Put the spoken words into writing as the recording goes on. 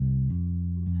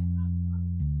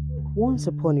Once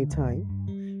upon a time,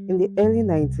 in the early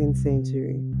 19th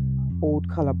century, old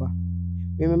Calabar.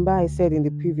 Remember, I said in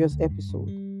the previous episode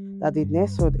that it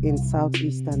nestled in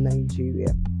southeastern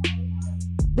Nigeria.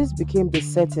 This became the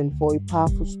setting for a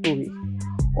powerful story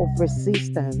of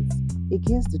resistance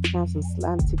against the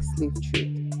transatlantic slave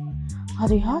trade. At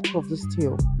the heart of this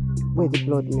tale were the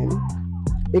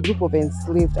Bloodmen, a group of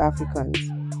enslaved Africans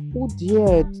who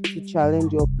dared to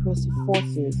challenge the oppressive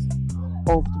forces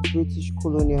of the British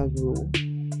colonial rule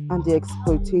and the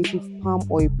exploitative palm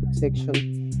oil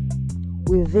protection.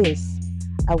 With this,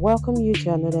 I welcome you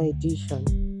to another edition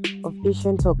of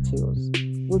Asian Talk Tales.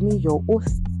 With me, your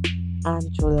host,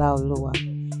 Angela Oloa.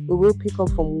 We will pick up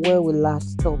from where we last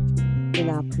stopped in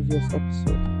our previous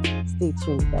episode. Stay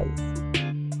tuned, guys.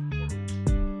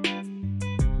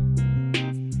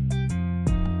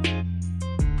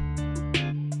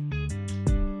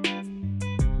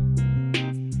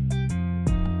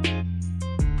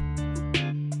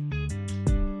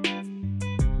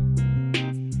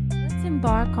 Let's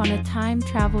embark on a time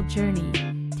travel journey.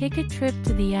 Take a trip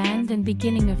to the end and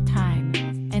beginning of time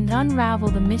and unravel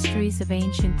the mysteries of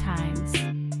ancient times.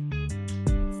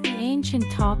 It's the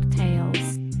Ancient Talk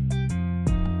Tales.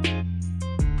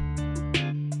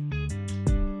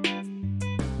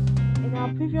 In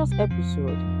our previous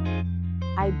episode,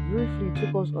 I briefly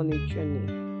took us on a journey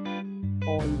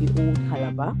on the old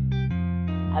Calabar.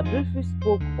 I briefly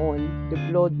spoke on the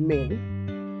blood men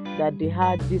that they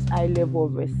had this high level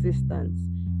of resistance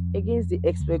against the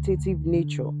exploitative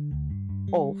nature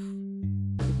of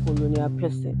the colonial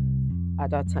person at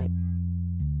that time.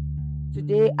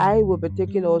 Today, I will be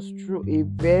taking us through a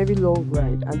very long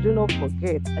ride, and do not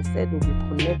forget, I said we'll be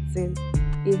connecting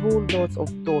a whole lot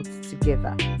of dots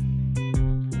together.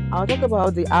 I'll talk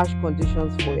about the harsh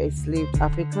conditions for enslaved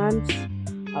Africans.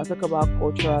 I'll talk about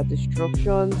cultural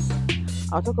destructions.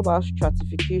 I'll talk about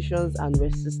stratifications and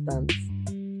resistance.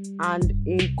 And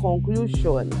in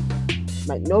conclusion,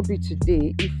 might not be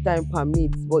today if time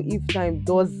permits, but if time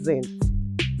doesn't,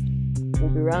 we'll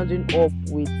be rounding up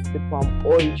with the palm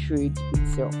oil trade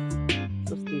itself.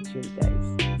 So stay tuned, guys.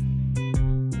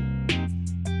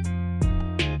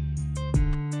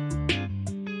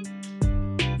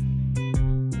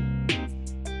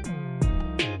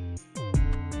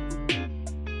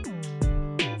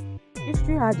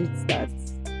 History had its start.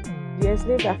 The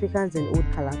enslaved Africans in Old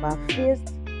Calabar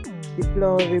faced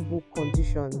deplorable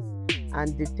conditions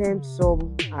and they termed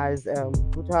some as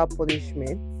brutal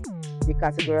punishment. They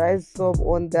categorized some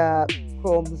under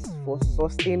crumbs for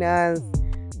sustenance,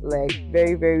 like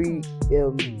very, very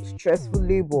stressful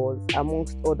labors,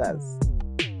 amongst others.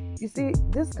 You see,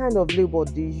 this kind of labor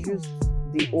they used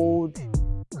the old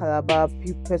Calabar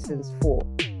persons for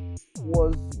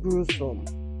was gruesome.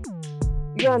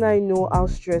 You and I know how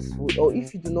stressful, or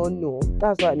if you do not know,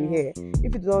 that's why I'm here.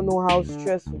 If you do not know how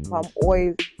stressful palm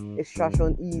oil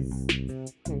extraction is,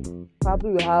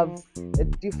 probably we have a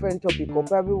different topic, or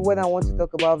probably when I want to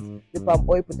talk about the palm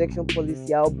oil protection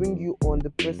policy, I'll bring you on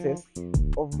the process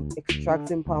of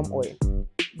extracting palm oil.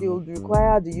 They would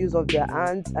require the use of their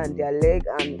hands and their leg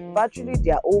and virtually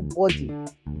their whole body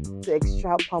to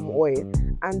extract palm oil,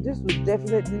 and this would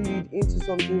definitely lead into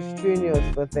something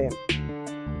strenuous for them,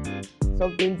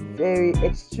 something very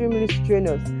extremely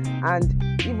strenuous. And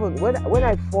even when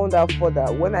I found out further,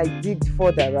 when I digged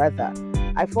further rather,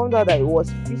 I found out that it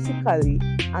was physically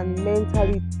and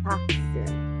mentally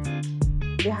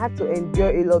taxing. They had to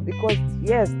endure a lot because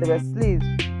yes, they were slaves.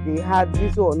 They had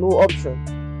little or no option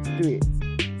to do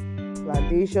it.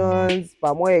 Plantations,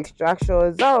 palm oil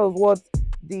extractions, that was what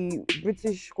the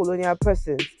British colonial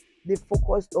persons they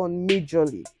focused on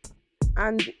majorly.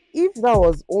 And if that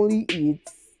was only it,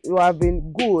 it would have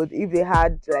been good if they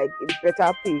had like a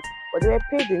better pay, but they were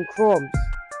paid in crumbs.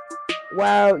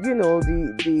 While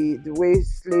the way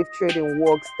slave trading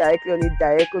works, directly or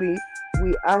indirectly,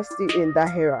 we are still in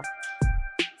that era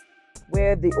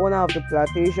where the owner of the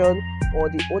plantation or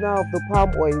the owner of the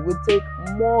palm oil will take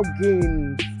more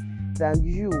gains than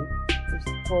you who's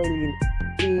toiling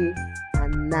day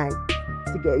and night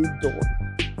to get it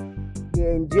done.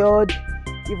 They endured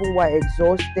even while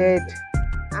exhausted,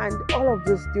 and all of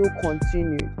this still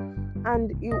continued.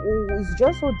 And it was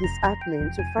just so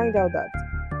disheartening to find out that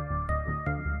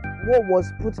what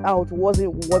was put out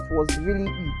wasn't what was really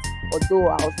it. Although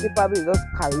I'll say probably just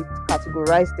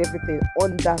categorized everything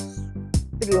under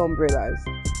three umbrellas,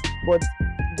 but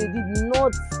they did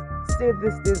not say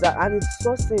these things that, and it's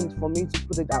so succinct for me to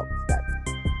put it out that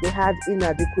they had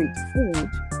inadequate food,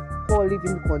 poor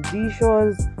living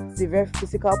conditions, severe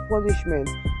physical punishment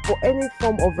for any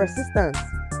form of resistance.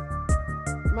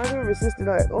 actually resisting,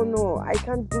 like, oh no, I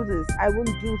can't do this, I won't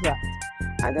do that.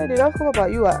 And then they just come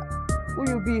about you, who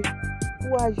you be,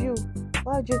 who are you?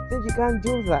 Why do you think you can't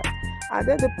do that? And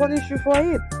then they punish you for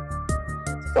it.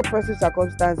 These oppressive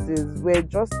circumstances were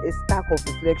just a stack of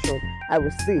reflection, I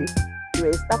would say. They were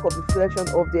a stack of reflection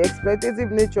of the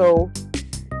exploitative nature of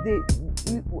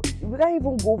we can't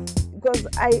even go because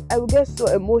I will get so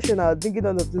emotional thinking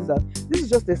all of this that this is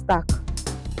just a stack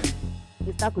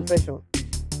reflection.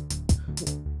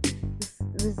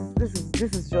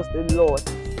 This is just a lot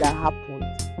that happened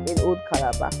in old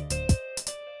Calabar.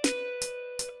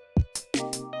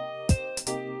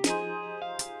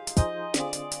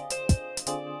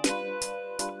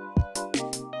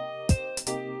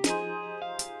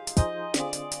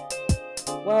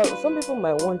 Well, some people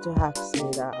might want to ask me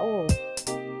that, oh,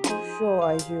 how sure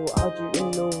are you? How do you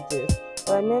know this?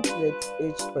 But I met with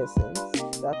aged persons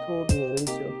that told me a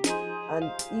little,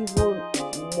 and even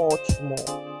much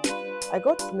more. I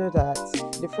got to know that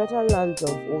the fertile lands of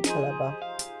Old Calabar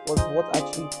was what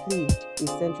actually played a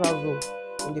central role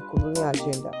in the colonial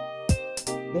agenda.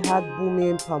 They had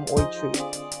booming palm oil trade.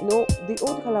 The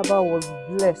Old Calabar was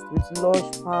blessed with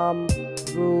lush palm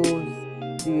groves.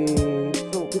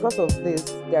 So because of this,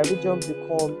 their region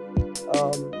become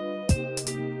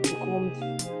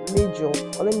major,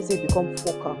 or let me say become a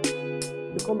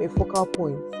focal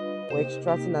point for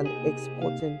extracting and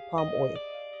exporting palm oil,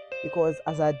 because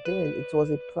as at then it was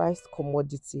a priced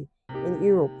commodity in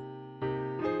Europe.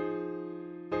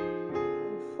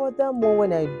 And furthermore,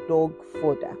 when I dug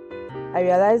further, I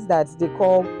realized that they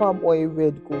call palm oil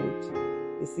red gold.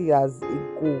 You see, as a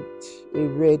gold, a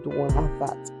red one at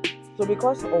that. So,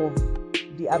 because of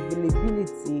the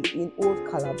availability in Old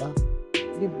Calabar,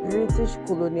 the British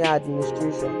colonial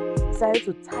administration decided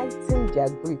to tighten their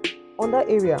grip on that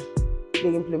area.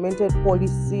 They implemented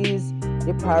policies,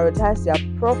 they prioritized their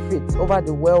profits over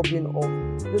the well being of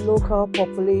the local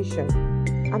population.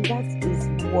 And that is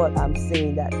what I'm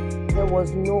saying, that their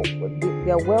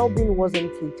well being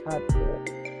wasn't catered for.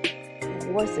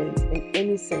 It wasn't in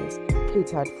any sense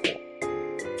catered for.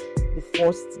 They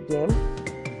forced them,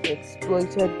 they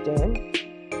exploited them,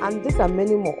 and these are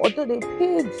many more. Although they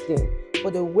paid them,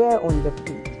 but they were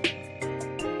underpaid.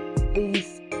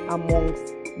 These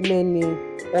amongst many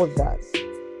others.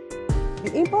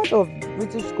 The impact of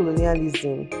British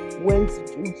colonialism went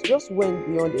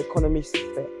beyond the economic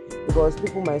sphere, because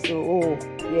people might say, oh,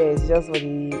 yeah, it's just for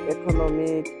the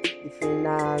economic, the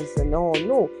finance, and all.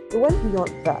 No, it went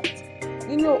beyond that.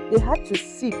 They had to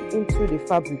seep into the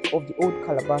fabric of the old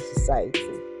Calabar society.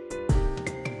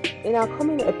 In our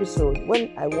coming episode,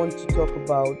 when I want to talk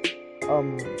about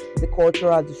the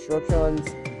cultural disruptions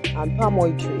and palm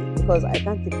oil trade, because I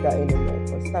can't take that anymore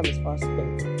because time is fast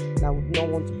spent and I would not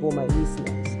want to bore my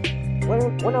listeners. When I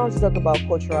want to talk about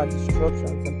cultural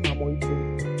disruptions and palm oil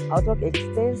trade, I'll talk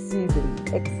extensively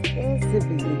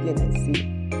again, I say,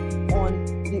 on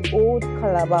the old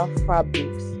Calabar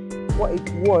fabrics, what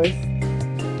it was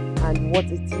and what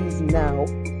it is now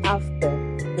after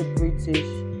the British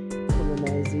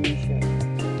colonization.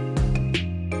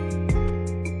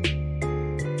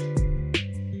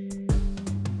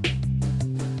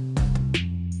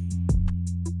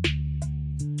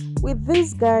 With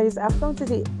this, guys, I've come to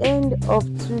the end of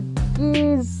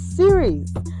today's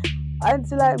series.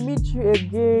 Until I meet you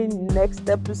again next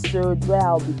episode, where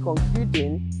I'll be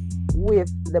concluding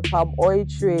with the palm oil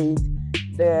trade,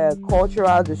 the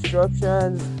cultural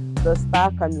disruptions, the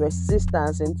stark and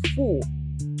resistance in full.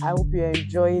 I hope you're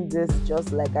enjoying this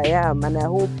just like I am, and I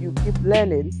hope you keep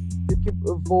learning, you keep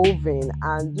evolving,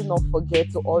 and do not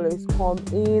forget to always come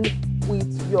in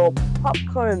with your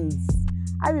popcorns.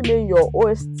 I remain your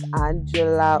host,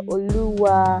 Angela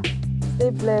Oluwa.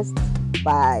 Stay blessed.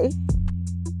 Bye.